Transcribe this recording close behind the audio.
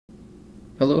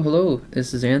Hello,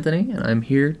 this is Anthony, and I'm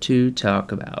here to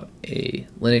talk about a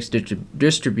Linux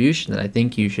distribution that I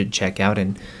think you should check out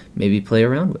and maybe play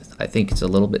around with. I think it's a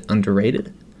little bit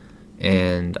underrated,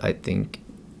 and I think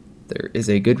there is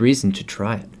a good reason to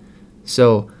try it.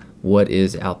 So, what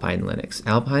is Alpine Linux?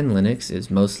 Alpine Linux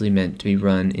is mostly meant to be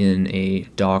run in a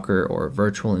Docker or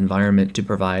virtual environment to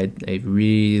provide a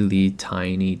really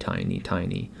tiny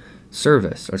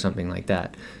service or something like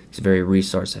that. It's very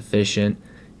resource efficient.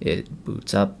 It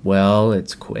boots up well,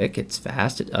 it's quick, it's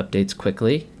fast, it updates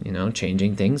quickly,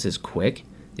 changing things is quick.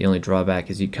 The only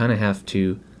drawback is you kind of have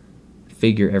to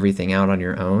figure everything out on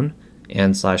your own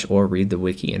and/or read the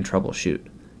wiki and troubleshoot.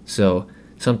 So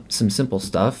some simple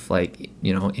stuff like,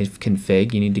 if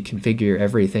config, you need to configure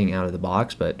everything out of the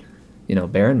box, but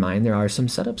bear in mind there are some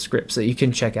setup scripts that you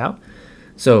can check out.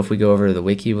 So if we go over to the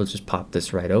wiki, we'll just pop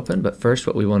this right open. But first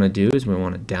what we want to do is we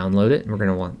want to download it. And we're going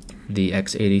to want the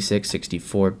x86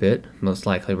 64-bit. Most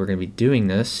likely we're going to be doing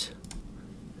this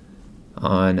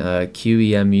on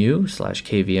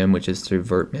QEMU/KVM, which is through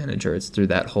Virt Manager. It's through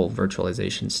that whole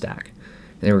virtualization stack.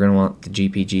 And then we're going to want the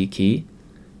GPG key.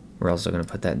 We're also going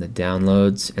to put that in the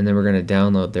downloads. And then we're going to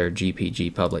download their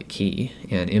GPG public key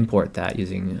and import that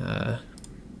using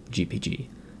GPG.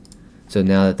 So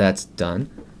now that that's done,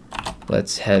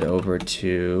 let's head over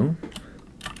to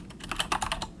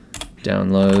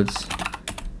downloads,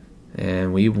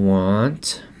 and we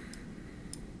want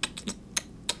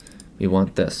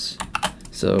this.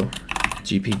 So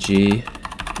GPG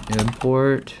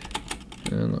import.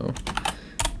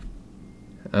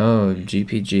 Oh,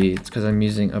 GPG. It's because I'm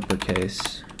using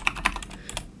uppercase.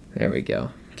 There we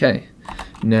go. Okay.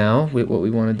 Now what we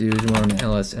want to do is we want an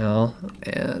LSL,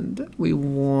 and we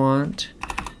want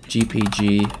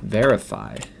GPG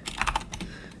verify,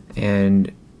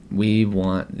 and we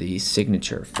want the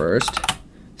signature first,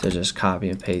 so just copy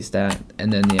and paste that,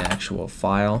 and then the actual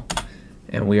file,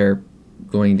 and we are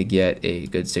going to get a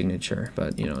good signature,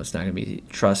 but it's not going to be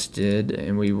trusted,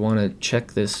 and we want to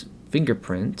check this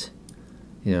fingerprint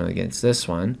against this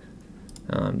one,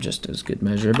 just as good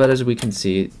measure. But as we can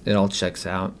see, it all checks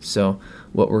out. So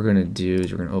what we're going to do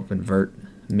is we're going to open Virt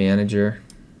Manager,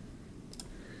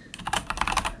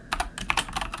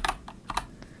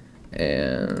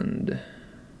 and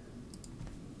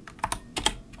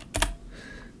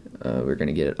we're going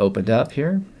to get it opened up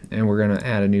here, and we're going to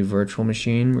add a new virtual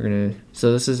machine.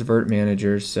 So this is Virt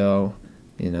Manager, so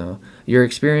your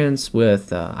experience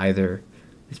with either,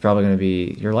 it's probably going to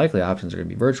be, your likely options are going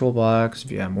to be VirtualBox,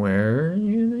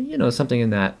 VMware, something in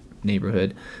that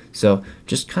neighborhood. So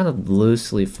just kind of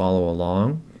loosely follow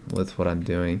along with what I'm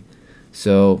doing.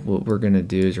 So what we're going to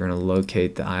do is we're going to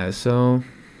locate the ISO.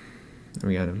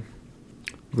 We got to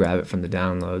grab it from the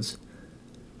downloads,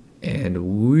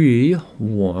 and we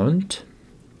want,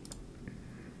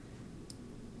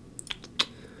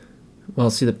 well,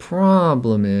 see, the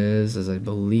problem is, as I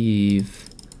believe,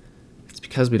 it's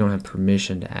because we don't have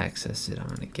permission to access it, I'm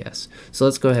gonna guess. So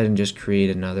let's go ahead and just create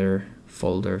another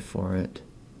folder for it.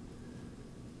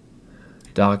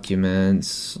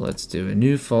 Documents, let's do a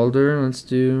new folder, let's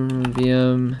do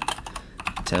VM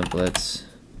templates.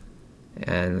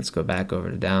 And let's go back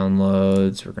over to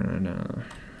downloads. We're gonna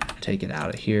take it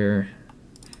out of here,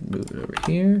 move it over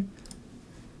here.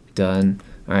 Done.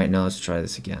 All right, now let's try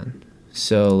this again.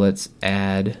 So let's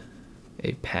add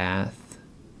a path.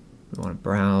 We want to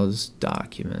browse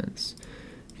documents,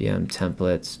 VM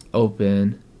templates,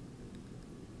 open,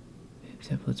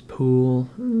 templates pool.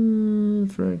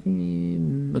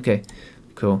 Okay,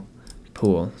 cool,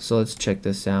 pool. So let's check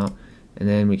this out, and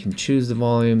then we can choose the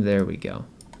volume. There we go.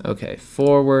 Okay,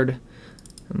 forward,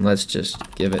 and let's just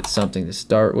give it something to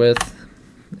start with.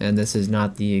 And this is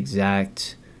not the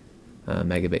exact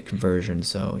megabit conversion,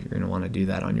 so you're going to want to do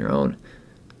that on your own.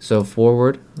 So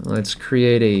forward, let's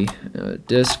create a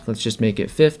disk. Let's just make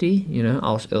it 50.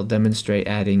 It'll demonstrate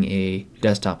adding a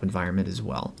desktop environment as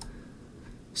well.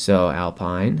 So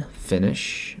Alpine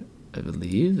finish, I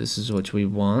believe this is what we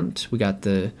want. We got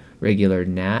the regular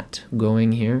NAT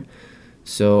going here.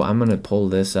 So I'm going to pull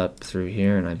this up through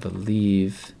here, and I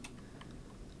believe,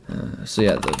 so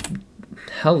yeah, the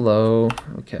hello,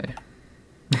 okay,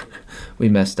 we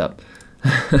messed up,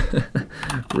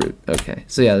 root, okay,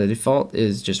 so yeah, the default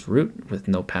is just root with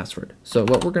no password. So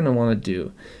what we're going to want to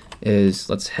do is,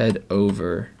 let's head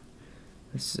over,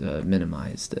 let's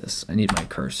minimize this. I need my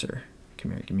cursor.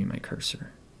 Come here, give me my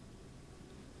cursor.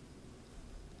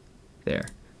 There,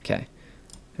 okay.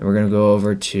 And we're going to go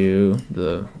over to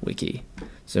the wiki.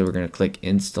 So we're going to click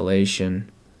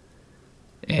installation,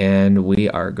 and we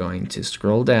are going to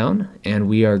scroll down, and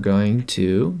we are going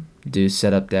to do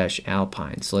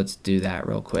setup-alpine. So let's do that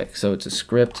real quick. So it's a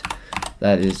script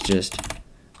that is just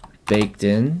baked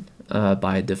in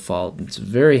by default. It's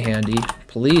very handy.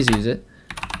 Please use it,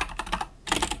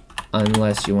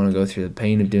 unless you want to go through the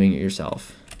pain of doing it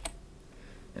yourself.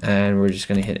 And we're just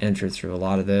going to hit enter through a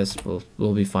lot of this.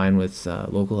 We'll be fine with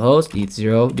localhost,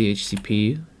 ETH0,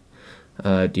 DHCP.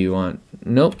 Do you want?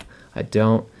 Nope, I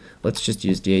don't. Let's just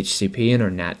use DHCP and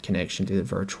our NAT connection to the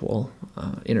virtual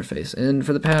interface. And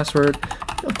for the password,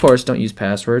 of course, don't use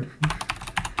password.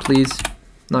 Please,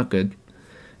 not good.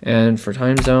 And for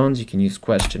time zones, you can use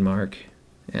question mark.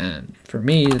 And for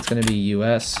me, it's going to be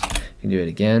US. You can do it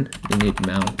again. You need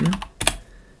mountain.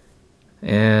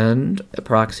 And a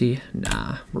proxy.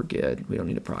 Nah, we're good. We don't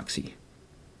need a proxy.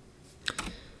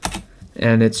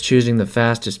 And it's choosing the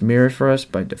fastest mirror for us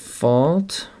by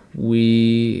default.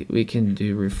 We can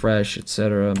do refresh,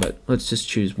 etc. But let's just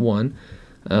choose one.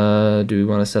 Do we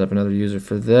want to set up another user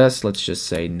for this? Let's just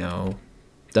say no.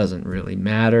 Doesn't really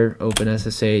matter. Open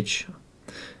SSH.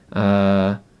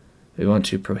 We want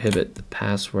to prohibit the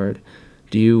password.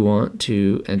 Do you want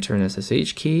to enter an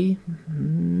SSH key?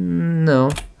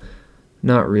 No,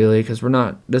 not really, because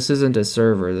this isn't a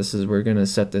server. We're going to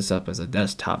set this up as a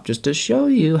desktop just to show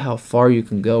you how far you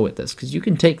can go with this, because you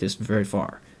can take this very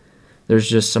far. There's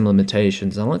just some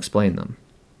limitations. I'll explain them.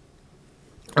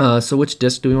 So which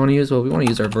disk do we want to use? Well, we want to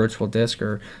use our virtual disk,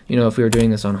 or if we were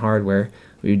doing this on hardware,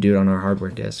 we would do it on our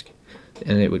hardware disk,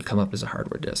 and it would come up as a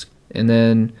hardware disk. And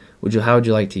then how would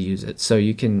you like to use it? So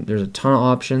there's a ton of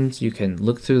options. You can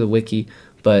look through the wiki,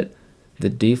 but the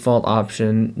default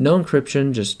option, no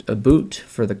encryption, just a boot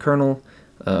for the kernel,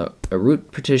 a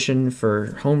root partition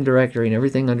for home directory and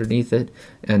everything underneath it,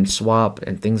 and swap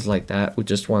and things like that. We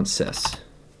just want sys.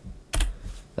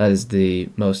 That is the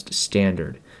most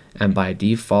standard. And by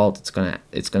default, it's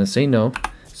gonna say no,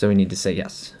 so we need to say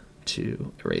yes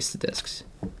to erase the disks.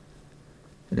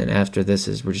 And then after this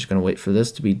we're just gonna wait for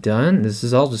this to be done. This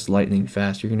is all just lightning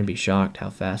fast. You're gonna be shocked how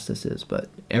fast this is, but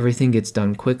everything gets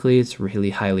done quickly. It's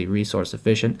really highly resource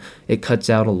efficient. It cuts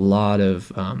out a lot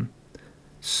of, and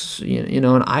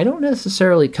I don't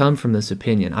necessarily come from this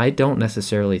opinion. I don't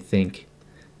necessarily think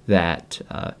that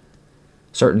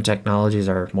certain technologies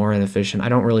are more inefficient. I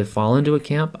don't really fall into a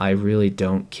camp. I really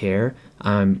don't care.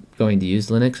 I'm going to use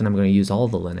Linux, and I'm going to use all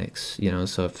the Linux.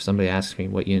 So if somebody asks me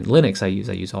what Linux I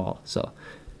use all. So,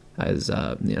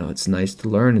 it's nice to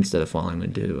learn instead of falling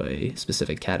into a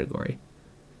specific category.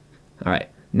 All right,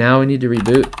 now we need to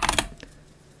reboot.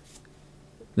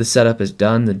 The setup is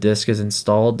done. The disk is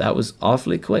installed. That was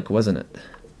awfully quick, wasn't it?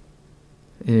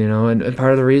 And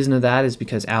part of the reason of that is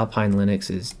because Alpine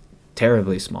Linux is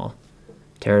terribly small.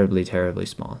 Terribly, terribly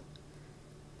small.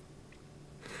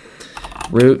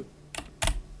 Root,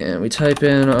 and we type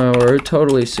in our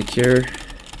totally secure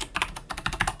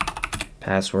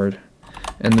password.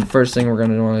 And the first thing we're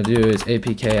going to want to do is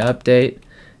APK update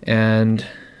and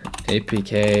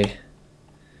APK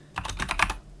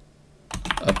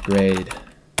upgrade.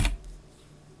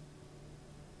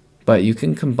 But you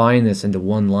can combine this into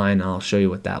one line, and I'll show you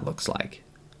what that looks like.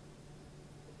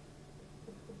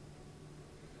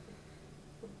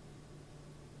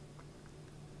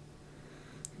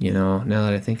 Now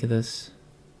that I think of this,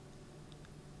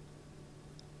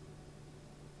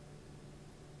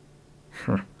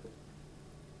 we're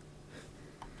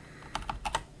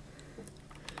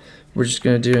just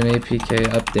going to do an APK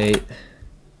update.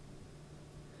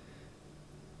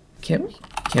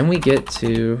 Can we get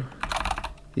to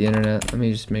the internet? Let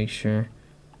me just make sure.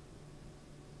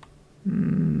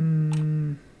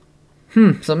 Something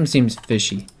seems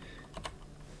fishy.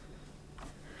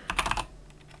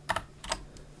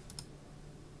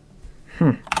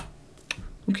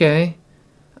 Okay.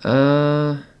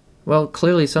 Well,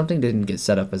 clearly something didn't get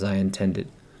set up as I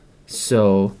intended.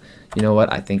 So, you know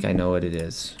what? I think I know what it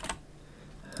is.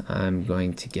 I'm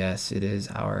going to guess it is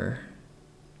our...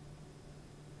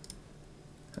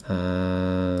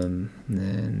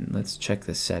 then let's check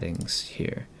the settings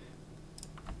here.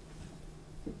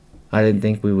 I didn't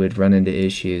think we would run into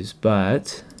issues,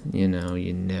 but, you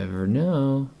never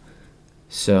know.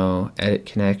 So, edit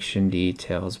connection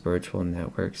details, virtual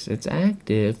networks. It's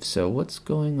active, so what's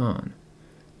going on?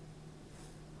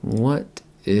 What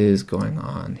is going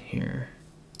on here?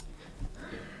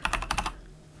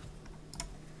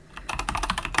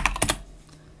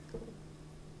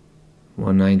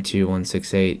 One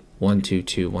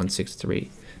 192.168.122.163.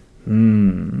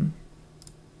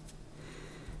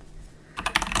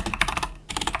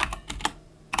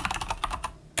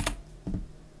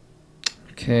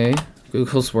 Okay.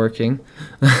 Google's working.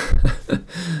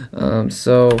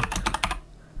 So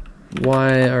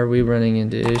why are we running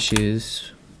into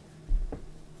issues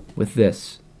with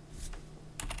this?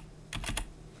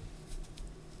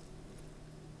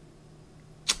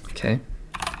 Okay.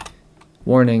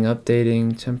 Warning,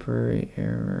 updating, temporary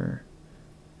error.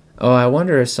 Oh, I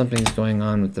wonder if something's going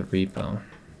on with the repo.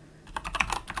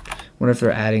 Wonder if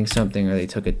they're adding something or they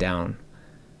took it down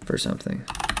for something.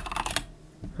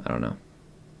 I don't know.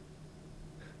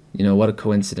 You know, what a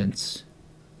coincidence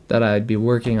that I'd be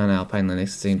working on Alpine Linux at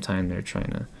the same time they're trying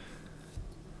to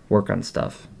work on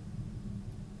stuff.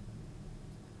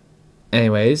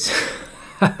 Anyways,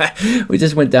 we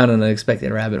just went down an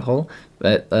unexpected rabbit hole,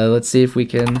 but let's see if we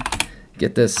can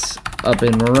get this up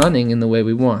and running in the way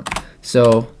we want.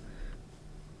 So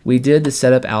we did the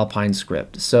setup Alpine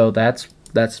script. So that's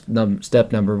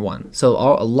step number one. So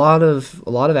a lot of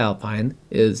Alpine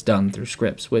is done through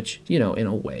scripts, which, you know, in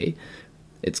a way,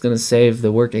 it's going to save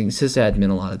the working sysadmin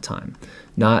a lot of time.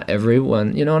 Not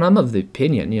everyone, you know, and I'm of the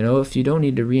opinion, you know, if you don't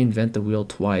need to reinvent the wheel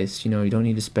twice, you know, you don't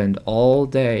need to spend all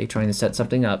day trying to set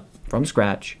something up from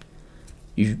scratch,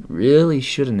 you really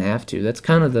shouldn't have to. That's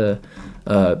kind of the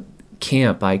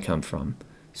camp I come from.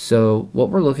 So what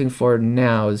we're looking for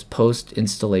now is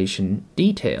post-installation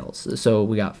details. So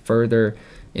we got further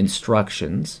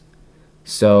instructions.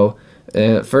 So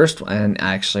first, and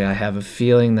actually I have a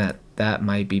feeling that that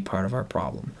might be part of our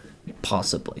problem,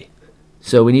 possibly.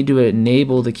 So we need to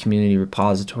enable the community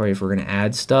repository if we're going to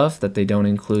add stuff that they don't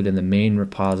include in the main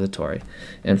repository.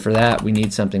 And for that, we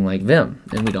need something like Vim,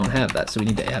 and we don't have that. So we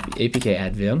need to apk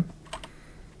add Vim.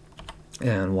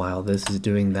 And while this is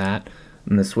doing that,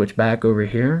 I'm going to switch back over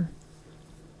here.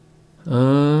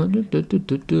 I'll go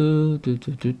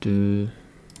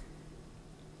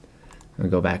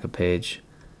back a page.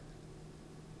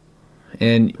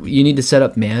 And you need to set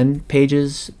up man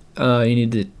pages. You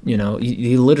need to, you know,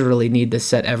 you literally need to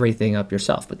set everything up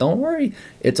yourself. But don't worry,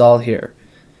 it's all here.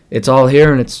 It's all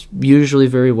here, and it's usually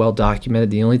very well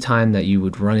documented. The only time that you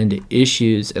would run into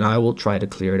issues, and I will try to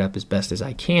clear it up as best as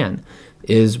I can,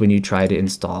 is when you try to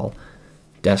install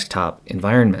desktop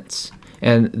environments.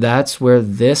 And that's where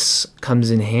this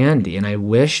comes in handy, and I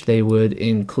wish they would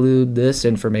include this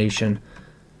information,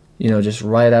 you know, just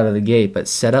right out of the gate, but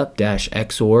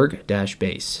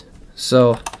setup-xorg-base.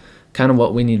 So kind of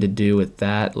what we need to do with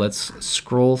that. Let's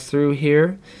scroll through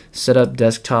here, set up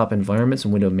desktop environments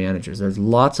and window managers. There's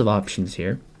lots of options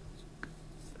here.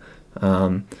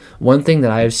 One thing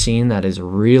that I've seen that is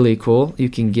really cool, you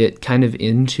can get kind of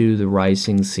into the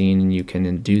rising scene and you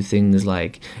can do things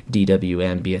like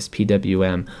DWM,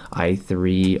 BSPWM,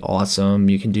 i3, awesome.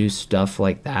 You can do stuff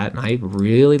like that, and I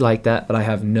really like that, but I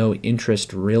have no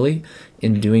interest really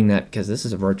in doing that because this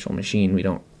is a virtual machine. We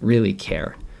don't really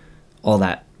care all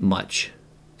that much.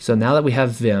 So now that we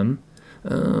have Vim,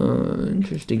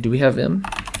 interesting, do we have Vim?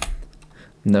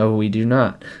 No, we do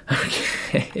not.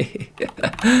 Okay.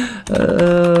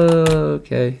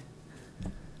 Okay.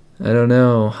 I don't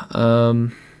know.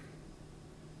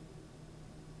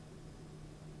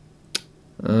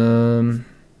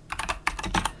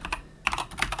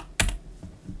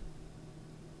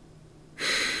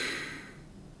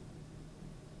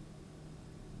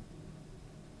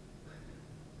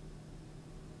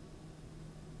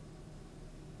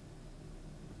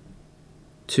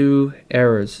 Two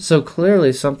errors. So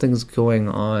clearly something's going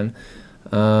on.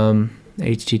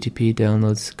 HTTP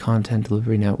downloads content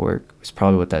delivery network is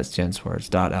probably what that stands for. It's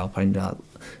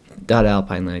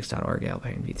 .alpinelinux.org,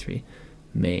 Alpine v3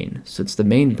 main. So it's the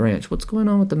main branch. What's going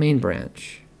on with the main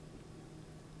branch?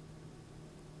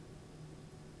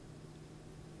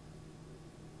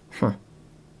 Huh.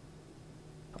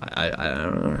 I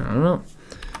don't know.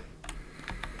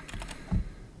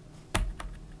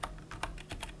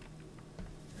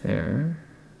 There.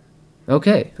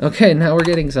 Okay, now we're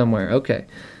getting somewhere. Okay.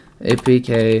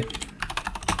 APK.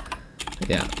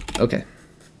 Yeah, okay.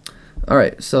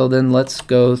 Alright, so then let's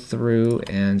go through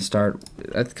and start,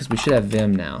 because we should have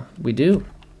Vim now. We do.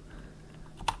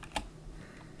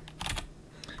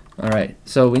 Alright,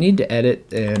 so we need to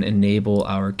edit and enable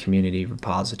our community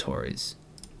repositories.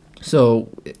 So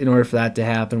in order for that to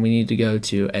happen, we need to go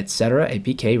to etc.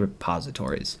 APK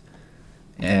repositories.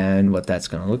 And what that's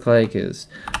going to look like is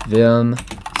vim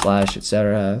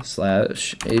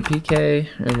 /etc/apk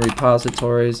and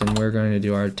repositories, and we're going to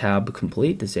do our tab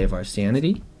complete to save our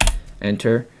sanity.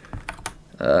 Enter.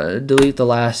 Delete the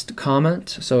last comment,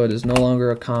 so it is no longer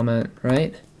a comment,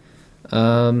 right?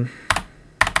 Okay,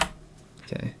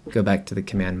 go back to the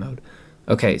command mode.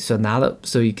 Okay, so now that,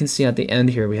 so you can see at the end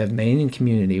here we have main and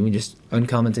community. We just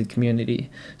uncommented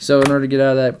community. So in order to get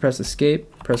out of that, press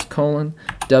escape, press colon,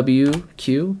 W,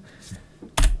 Q,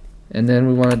 and then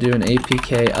we want to do an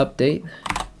APK update.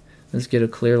 Let's get a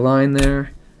clear line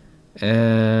there,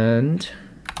 and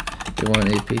we want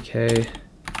APK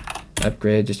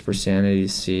upgrade just for sanity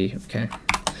C. Okay,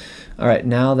 All right,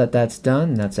 now that that's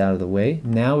done, that's out of the way,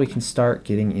 now we can start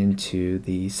getting into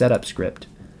the setup script.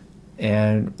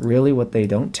 And really what they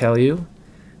don't tell you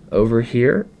over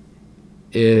here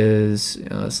is,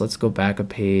 so let's go back a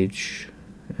page,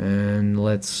 and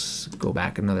let's go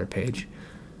back another page.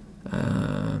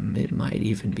 It might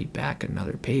even be back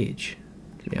another page,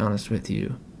 to be honest with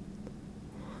you.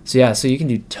 So yeah, so you can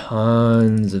do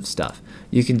tons of stuff.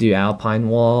 You can do Alpine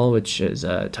Wall, which is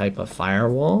a type of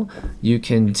firewall. You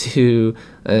can do,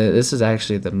 this is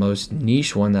actually the most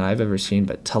niche one that I've ever seen,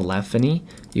 but telephony.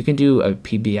 You can do a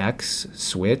PBX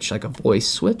switch, like a voice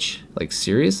switch, like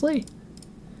seriously?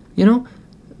 You know,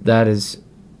 that is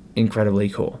incredibly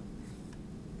cool.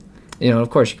 You know, of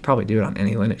course, you could probably do it on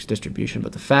any Linux distribution,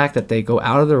 but the fact that they go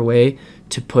out of their way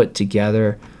to put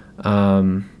together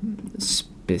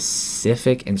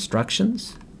specific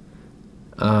instructions,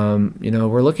 you know,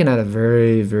 we're looking at a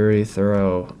very, very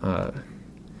thorough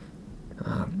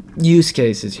use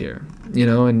cases here, you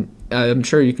know, and I'm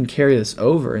sure you can carry this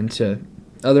over into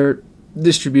other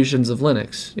distributions of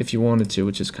Linux if you wanted to,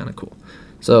 which is kind of cool.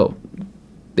 So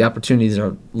the opportunities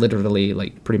are literally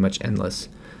like pretty much endless.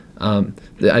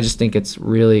 I just think it's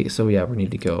really, so yeah, we need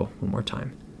to go one more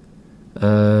time.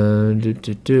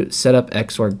 Set up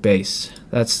Xorg base.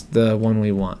 That's the one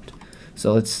we want.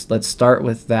 So let's start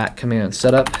with that command.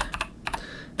 Set up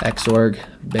Xorg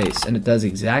base, and it does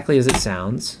exactly as it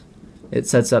sounds. It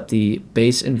sets up the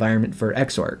base environment for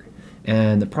Xorg.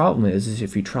 And the problem is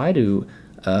if you try to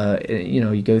you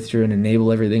know, you go through and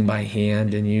enable everything by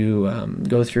hand, and you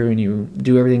go through and you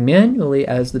do everything manually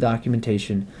as the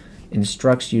documentation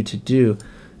instructs you to do,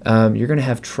 you're going to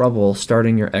have trouble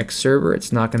starting your X server.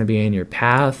 It's not going to be in your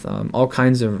path, all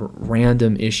kinds of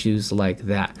random issues like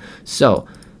that. So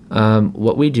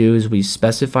what we do is we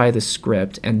specify the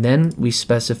script, and then we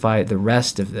specify the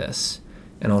rest of this,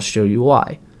 and I'll show you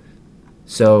why.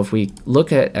 So if we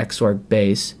look at Xorg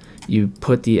base, you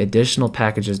put the additional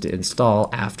packages to install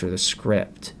after the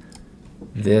script.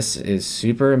 This is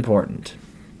super important.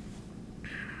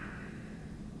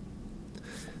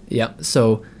 Yep,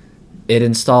 so it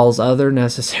installs other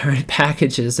necessary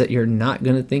packages that you're not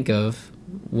going to think of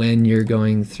when you're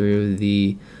going through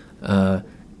the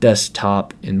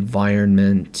desktop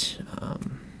environment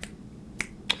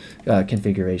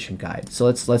configuration guide. So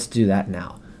let's do that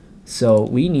now. So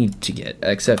we need to get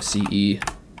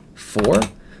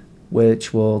XFCE4,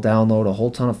 which will download a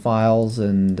whole ton of files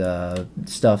and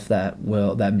stuff that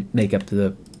make up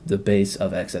the base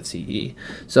of XFCE.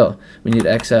 So we need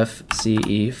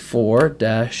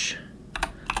XFCE4-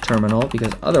 terminal,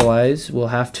 because otherwise we'll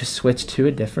have to switch to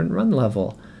a different run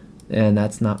level, and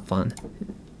that's not fun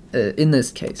in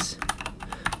this case.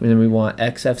 And then we want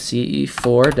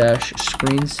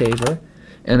XFCE4-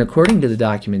 and according to the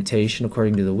documentation,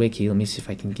 according to the wiki, let me see if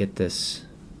I can get this.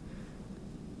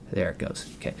 There it goes.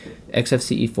 Okay,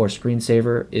 XFCE4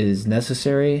 screensaver is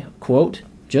necessary, quote,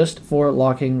 just for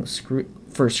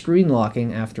screen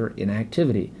locking after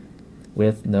inactivity,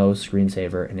 with no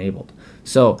screensaver enabled.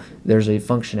 So there's a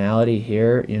functionality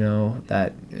here, you know,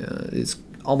 that is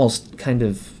almost kind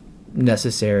of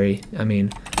necessary. I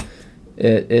mean,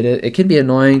 it can be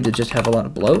annoying to just have a lot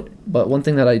of bloat, but one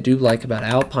thing that I do like about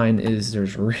Alpine is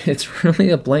it's really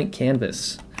a blank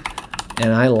canvas,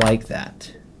 and I like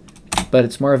that. But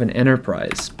it's more of an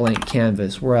enterprise blank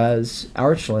canvas, whereas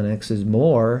Arch Linux is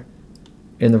more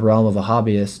in the realm of a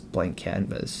hobbyist blank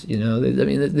canvas. You know, I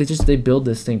mean, they build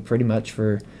this thing pretty much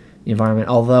for the environment.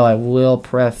 Although I will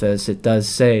preface, it does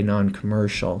say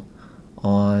non-commercial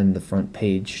on the front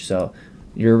page, so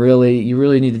you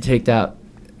really need to take that,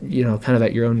 you know, kind of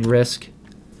at your own risk.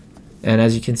 And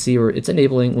as you can see, it's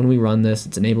enabling, when we run this,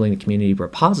 it's enabling the community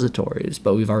repositories,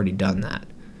 but we've already done that.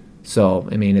 So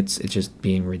I mean, it's just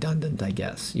being redundant, I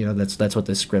guess. You know, that's what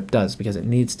this script does, because it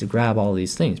needs to grab all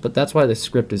these things. But that's why this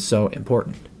script is so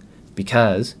important,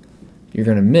 because you're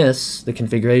going to miss the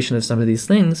configuration of some of these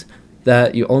things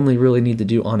that you only really need to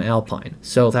do on Alpine.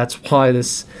 So that's why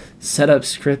this setup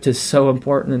script is so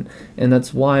important, and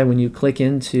that's why when you click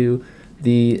into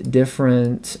the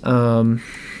different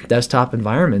desktop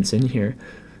environments in here,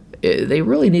 they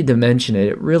really need to mention it.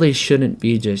 It really shouldn't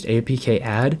be just APK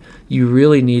add. You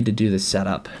really need to do the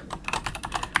setup.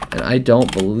 And I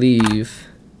don't believe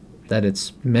that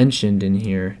it's mentioned in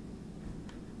here.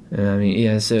 I mean,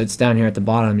 yeah, so it's down here at the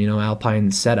bottom, you know, Alpine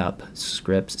setup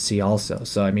scripts, see also.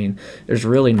 So, I mean, there's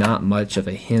really not much of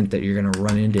a hint that you're going to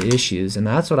run into issues. And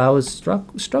that's what I was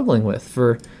struggling with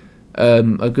for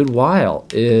a good while,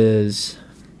 is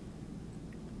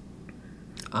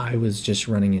I was just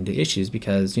running into issues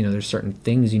because, you know, there's certain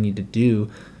things you need to do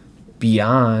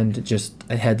beyond just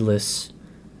a headless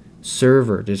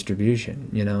server distribution,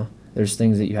 you know. There's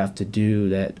things that you have to do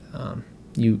that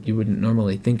you wouldn't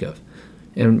normally think of.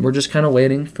 And we're just kind of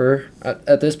waiting for,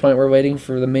 at this point, we're waiting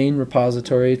for the main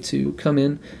repository to come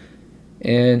in,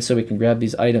 and so we can grab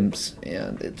these items.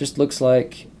 And it just looks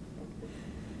like,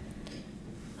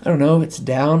 I don't know, it's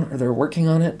down, or they're working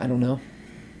on it, I don't know.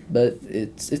 But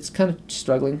it's kind of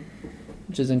struggling,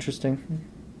 which is interesting.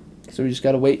 So we just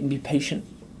got to wait and be patient.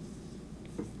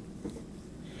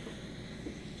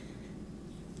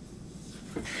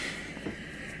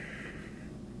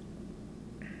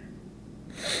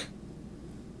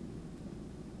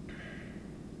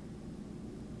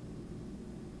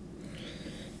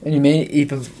 And you may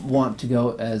even want to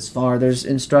go as far. There's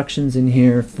instructions in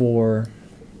here for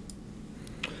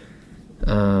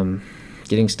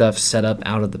getting stuff set up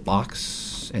out of the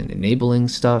box and enabling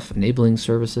stuff, enabling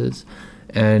services.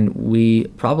 And we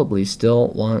probably still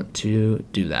want to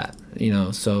do that, you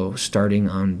know, so starting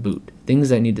on boot. Things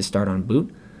that need to start on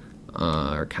boot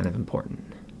are kind of important.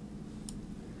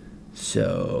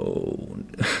 So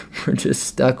we're just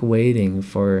stuck waiting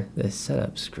for the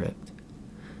setup script.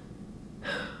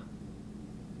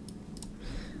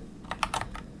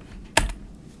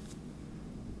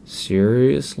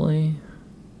 Seriously?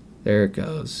 There it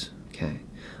goes. Okay.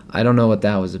 I don't know what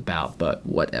that was about, but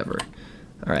whatever.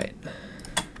 All right.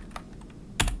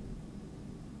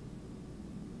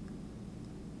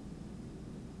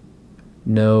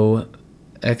 No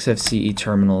XFCE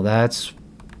terminal. That's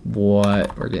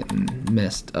what we're getting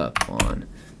messed up on.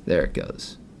 There it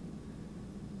goes.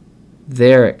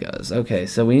 There it goes. Okay,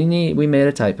 so we made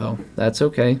a typo. That's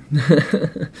okay.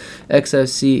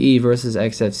 XFCE versus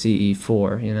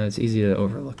XFCE4. You know, it's easy to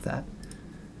overlook that.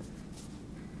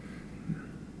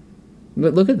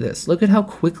 But look at this. Look at how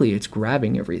quickly it's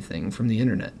grabbing everything from the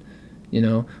internet. You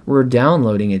know, we're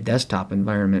downloading a desktop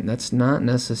environment. That's not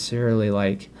necessarily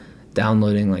like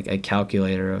downloading like a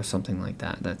calculator or something like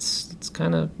that. It's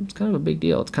kind of a big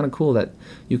deal. It's kind of cool that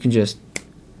you can just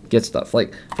get stuff.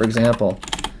 Like, for example,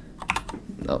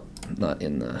 nope, not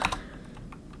in the.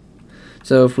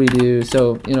 So if we do,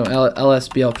 so you know,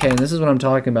 LSBLK, and this is what I'm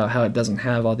talking about, how it doesn't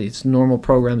have all these normal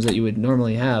programs that you would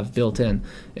normally have built in,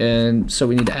 and so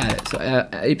we need to add it. So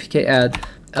APK add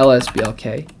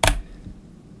LSBLK.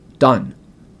 Done.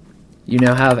 You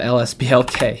now have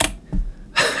LSBLK.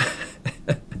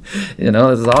 You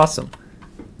know, this is awesome.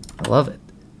 I love it.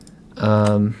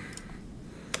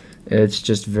 It's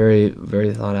just very,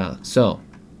 very thought out. So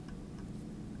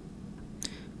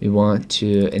we want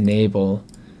to enable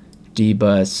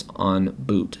dbus on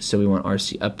boot. So we want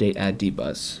rc update add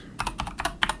dbus.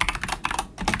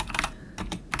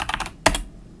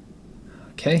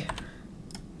 Okay,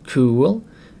 cool.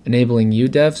 Enabling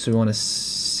udev. So we want to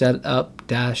set up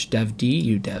 -devd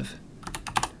udev.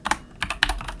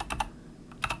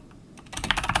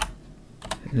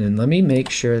 And then let me make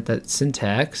sure that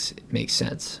syntax makes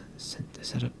sense.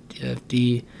 Set up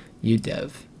devd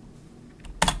udev.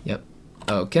 Yep.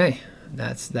 Okay,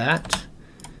 that's that.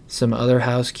 Some other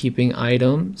housekeeping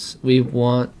items. We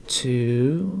want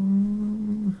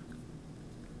to,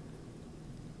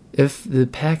 if the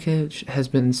package has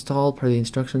been installed per the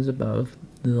instructions above,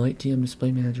 the LightDM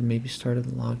display manager may be started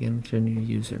to log in with your new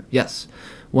user. Yes.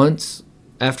 Once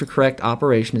after correct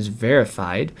operation is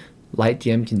verified,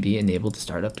 LightDM can be enabled to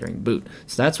start up during boot.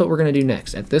 So that's what we're going to do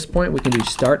next. At this point, we can do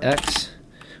start X,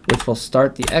 which will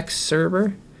start the X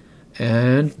server,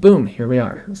 and boom, here we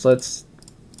are. So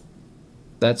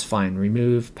that's fine.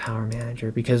 Remove Power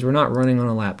Manager because we're not running on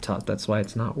a laptop. That's why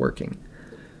it's not working.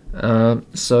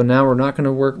 So now we're not going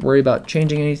to worry about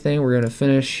changing anything. We're going to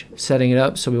finish setting it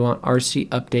up. So we want rc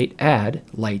update add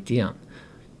LightDM.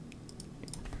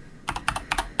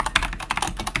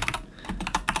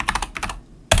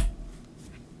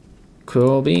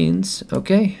 Cool beans.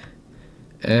 Okay.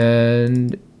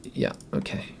 And yeah,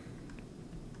 okay.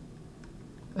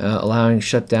 Allowing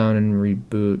shutdown and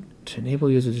reboot to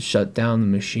enable users to shut down the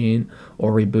machine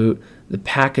or reboot the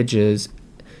packages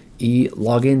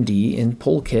eLogin and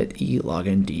PullKit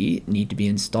eLogin need to be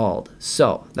installed.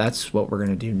 So that's what we're going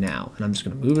to do now. And I'm just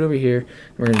going to move it over here.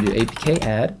 We're going to do APK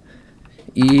add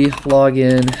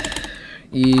eLogin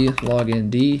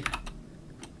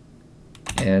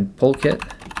and PullKit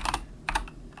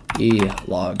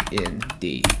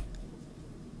eLogin.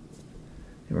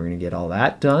 And we're going to get all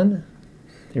that done.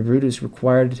 The root is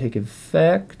required to take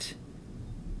effect.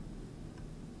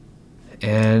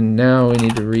 And now we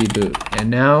need to reboot. And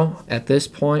now, at this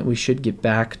point, we should get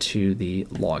back to the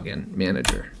login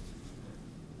manager.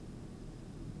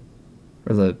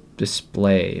 Or the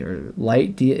display, or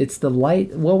light. It's the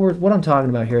light. What I'm talking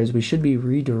about here is we should be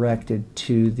redirected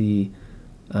to the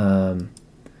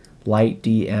LightDM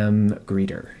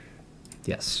greeter.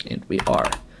 Yes, and we are.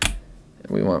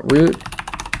 We want root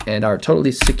and our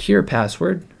totally secure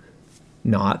password,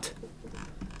 not.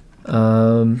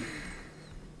 What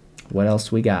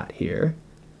else we got here?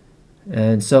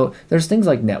 And so there's things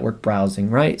like network browsing,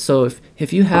 right? So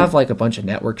if you have like a bunch of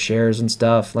network shares and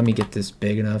stuff, let me get this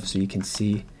big enough so you can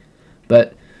see.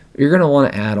 But you're going to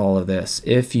want to add all of this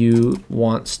if you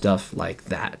want stuff like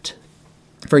that.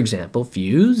 For example,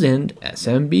 Fuse and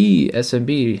SMB.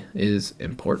 SMB is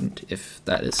important if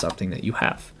that is something that you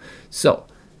have. So,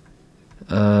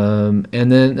 and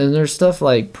then there's stuff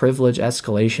like privilege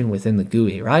escalation within the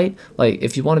GUI, right? Like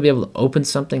if you want to be able to open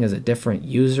something as a different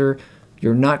user,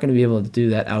 you're not going to be able to do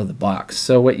that out of the box.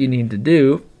 So what you need to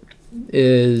do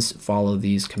is follow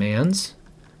these commands.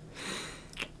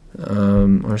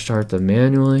 Or start them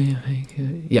manually.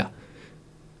 Yeah.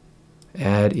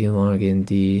 Add elogin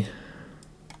D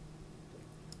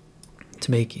to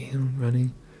make it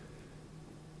running.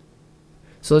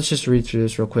 So let's just read through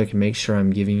this real quick and make sure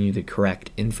I'm giving you the correct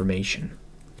information.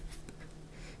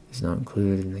 It's not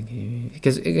included in the game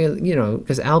because, you know,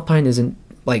 because Alpine isn't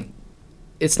like,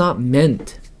 it's not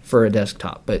meant for a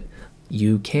desktop, but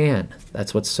you can.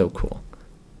 That's what's so cool.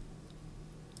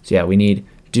 So yeah, we need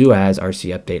do as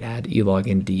rc update add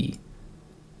elogin D.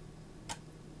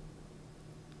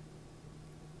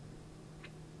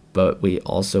 But we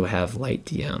also have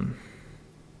LightDM.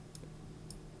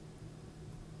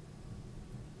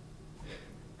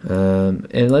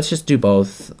 And let's just do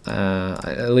both.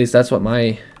 At least that's what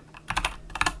my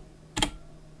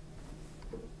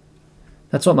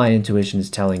intuition is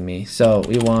telling me. So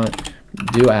we want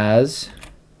do as.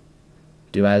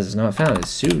 Do as is not found. Is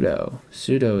sudo.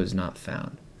 Sudo is not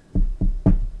found.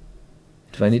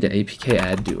 Do I need to apk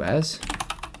add do as?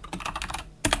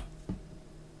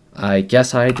 I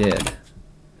guess I did.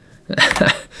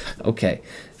 Okay.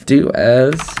 Do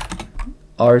as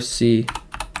rc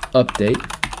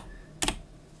update.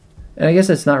 And I guess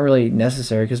it's not really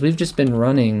necessary because we've just been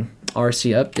running rc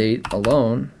update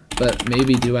alone, but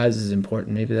maybe do as is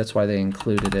important. Maybe that's why they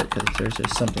included it, because there's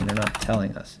just something they're not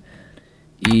telling us.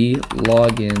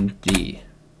 Elogin D.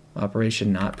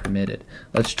 Operation not permitted.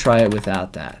 Let's try it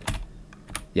without that.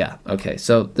 Yeah, okay,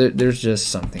 so there's just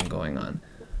something going on.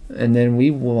 And then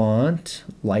we want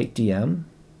LightDM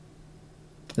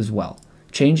as well.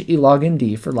 Change elogin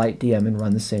D for LightDM and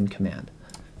run the same command.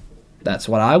 That's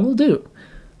what I will do.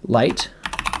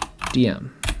 LightDM.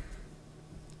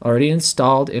 Already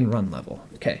installed in run level.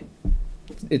 Okay,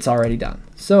 it's already done.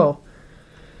 So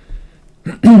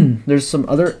there's some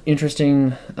other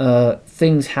interesting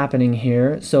things happening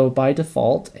here. So by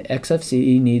default,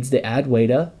 XFCE needs the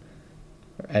add-WAITA,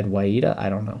 or add-WAITA, I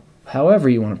don't know. However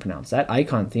you want to pronounce that,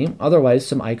 icon theme. Otherwise,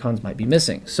 some icons might be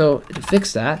missing. So to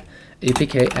fix that,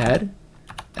 apk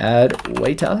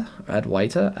add-WAITA,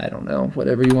 I don't know,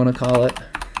 whatever you want to call it,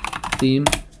 theme.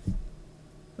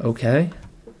 Okay.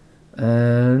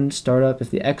 And start up if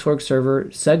the Xorg server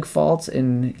seg faults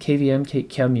in kvm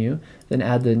kemu, then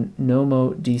add the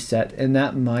nomo dset, and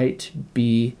that might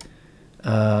be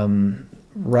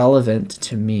relevant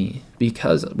to me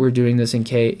because we're doing this in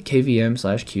kvm/qemu.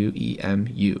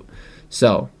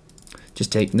 So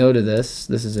just take note of this.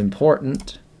 This is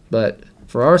important, but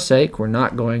for our sake, we're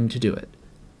not going to do it.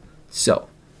 So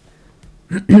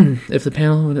if the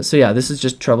panel, so yeah, this is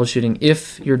just troubleshooting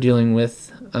if you're dealing with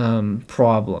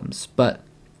problems,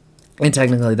 and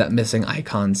technically that missing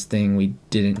icons thing we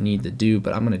didn't need to do,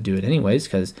 but I'm going to do it anyways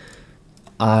because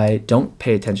I don't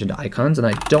pay attention to icons and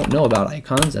I don't know about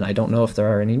icons and I don't know if there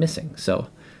are any missing. So,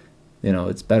 you know,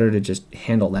 it's better to just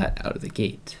handle that out of the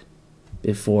gate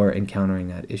before encountering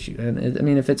that issue. And I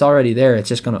mean, if it's already there, it's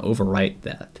just going to overwrite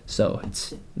that. So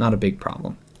it's not a big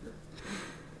problem.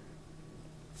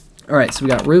 All right, so we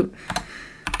got root.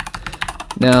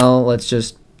 Now let's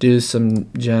just do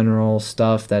some general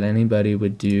stuff that anybody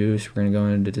would do. So we're going to go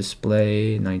into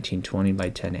display 1920 by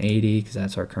 1080 because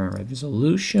that's our current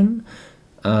resolution.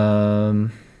 Panel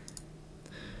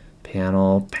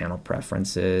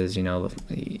preferences, you know,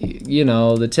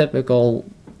 the typical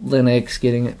Linux,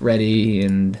 getting it ready,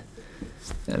 and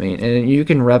I mean, and you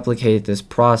can replicate this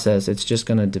process. It's just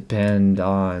going to depend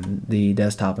on the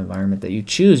desktop environment that you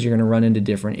choose. You're going to run into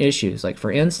different issues. Like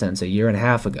for instance, a year and a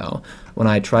half ago, when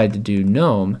I tried to do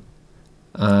GNOME,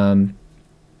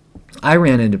 I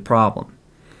ran into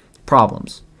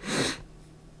problems.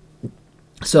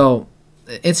 So,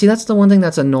 and see, that's the one thing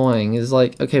that's annoying is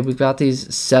like, okay, we've got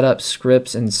these setup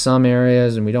scripts in some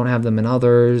areas and we don't have them in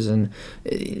others, and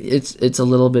it's a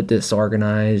little bit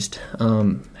disorganized.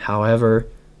 However,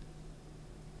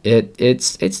 it's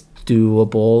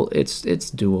doable. It's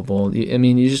doable. I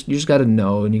mean, you just got to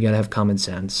know, and you got to have common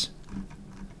sense.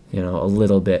 you know, a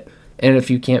little bit. And if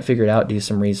you can't figure it out, do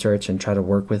some research and try to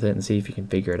work with it and see if you can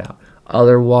figure it out.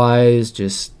 Otherwise,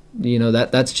 just, you know,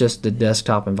 that's just the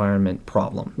desktop environment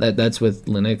problem. That's with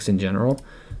Linux in general.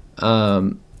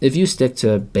 If you stick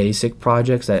to basic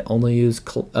projects that only use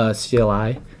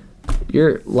CLI,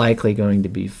 you're likely going to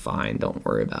be fine. Don't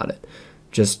worry about it.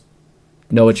 Just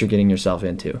know what you're getting yourself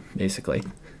into, basically.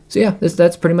 So yeah,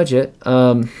 that's pretty much it.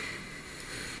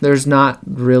 There's not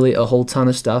really a whole ton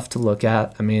of stuff to look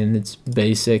at. I mean, it's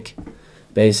basic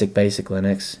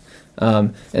Linux.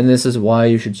 And this is why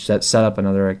you should set up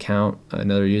another account,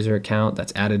 another user account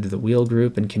that's added to the wheel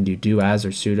group and can do as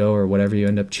or sudo or whatever you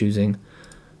end up choosing.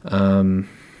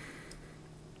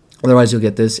 Otherwise, you'll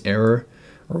get this error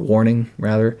or warning,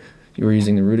 rather. You were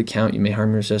using the root account, you may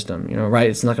harm your system. You know, right?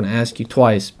 It's not going to ask you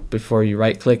twice before you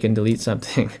right-click and delete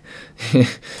something.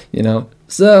 You know,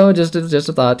 so just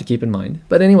a thought to keep in mind.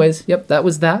 But anyways, yep, that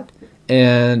was that.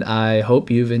 And I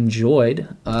hope you've enjoyed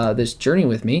this journey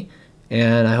with me.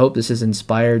 And I hope this has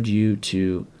inspired you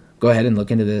to go ahead and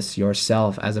look into this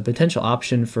yourself as a potential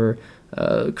option for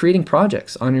creating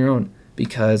projects on your own,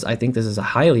 because I think this is a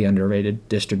highly underrated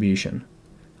distribution.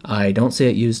 I don't see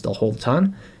it used a whole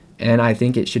ton, and I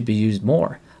think it should be used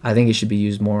more. I think it should be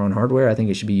used more on hardware. I think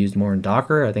it should be used more in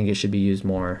Docker. I think it should be used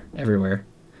more everywhere.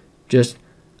 Just,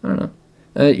 I don't know.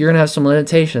 You're going to have some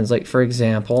limitations, like, for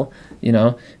example, you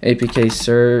know, APK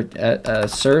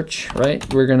search,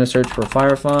 right? We're going to search for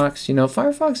Firefox. You know,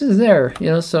 Firefox is there, you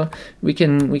know, so we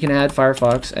can add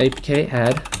Firefox, APK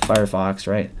add Firefox,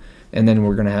 right? And then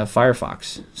we're going to have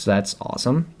Firefox. So that's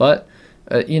awesome. But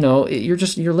you know, you're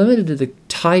limited to the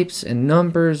types and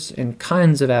numbers and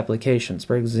kinds of applications.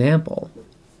 For example,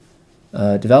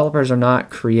 developers are not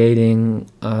creating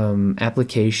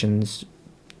applications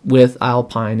with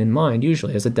Alpine in mind,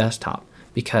 usually as a desktop,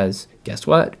 because guess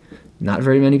what? Not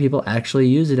very many people actually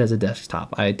use it as a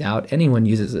desktop. I doubt anyone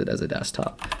uses it as a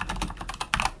desktop.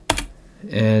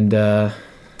 And oh,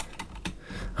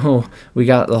 we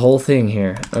got the whole thing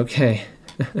here. Okay.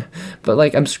 But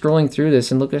like, I'm scrolling through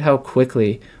this and look at how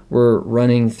quickly we're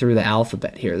running through the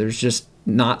alphabet here. There's just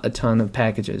not a ton of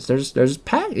packages. I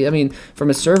mean, from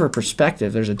a server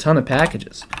perspective, there's a ton of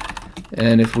packages.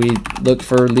 And if we look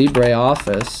for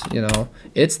LibreOffice, you know,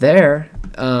 it's there.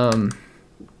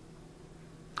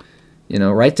 You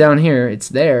know, right down here, it's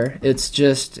there. It's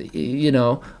just, you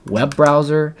know, web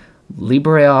browser,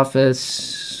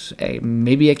 LibreOffice,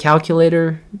 maybe a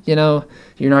calculator. You know,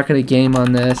 you're not going to game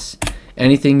on this.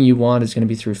 Anything you want is going to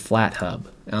be through FlatHub,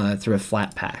 through a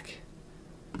Flatpak.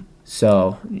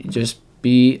 So just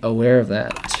be aware of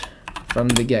that from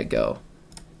the get-go.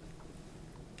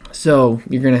 So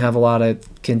you're going to have a lot of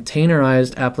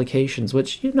containerized applications,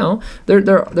 which, you know,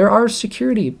 there are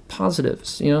security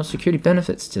positives, you know, security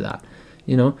benefits to that.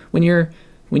 You know, when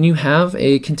you have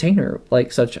a container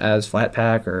like such as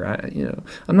Flatpak, or you know,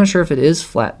 I'm not sure if it is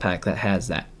Flatpak that has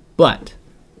that, but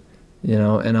you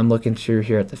know, and I'm looking through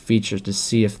here at the features to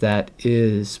see if that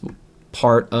is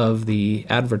part of the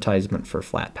advertisement for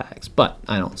Flatpaks, but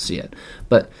I don't see it.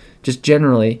 But just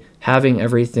generally, having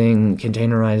everything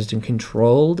containerized and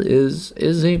controlled is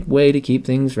a way to keep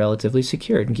things relatively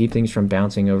secure and keep things from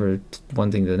bouncing over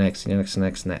one thing to the next,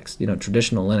 next. You know,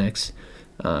 traditional Linux,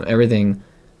 everything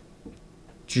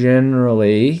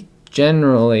generally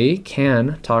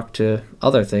can talk to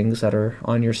other things that are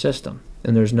on your system.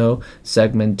 And there's no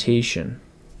segmentation,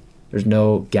 there's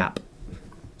no gap.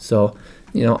 So,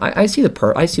 you know, I see the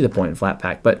point in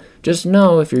Flatpak, but just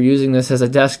know if you're using this as a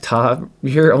desktop,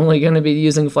 you're only going to be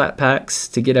using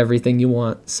Flatpaks to get everything you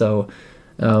want. So,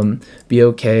 be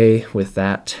okay with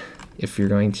that if you're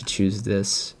going to choose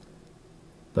this.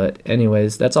 But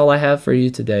anyways, that's all I have for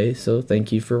you today. So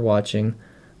thank you for watching.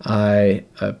 I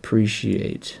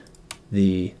appreciate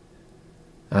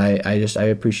I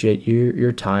appreciate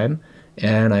your time.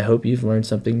 And I hope you've learned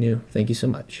something new. Thank you so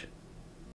much.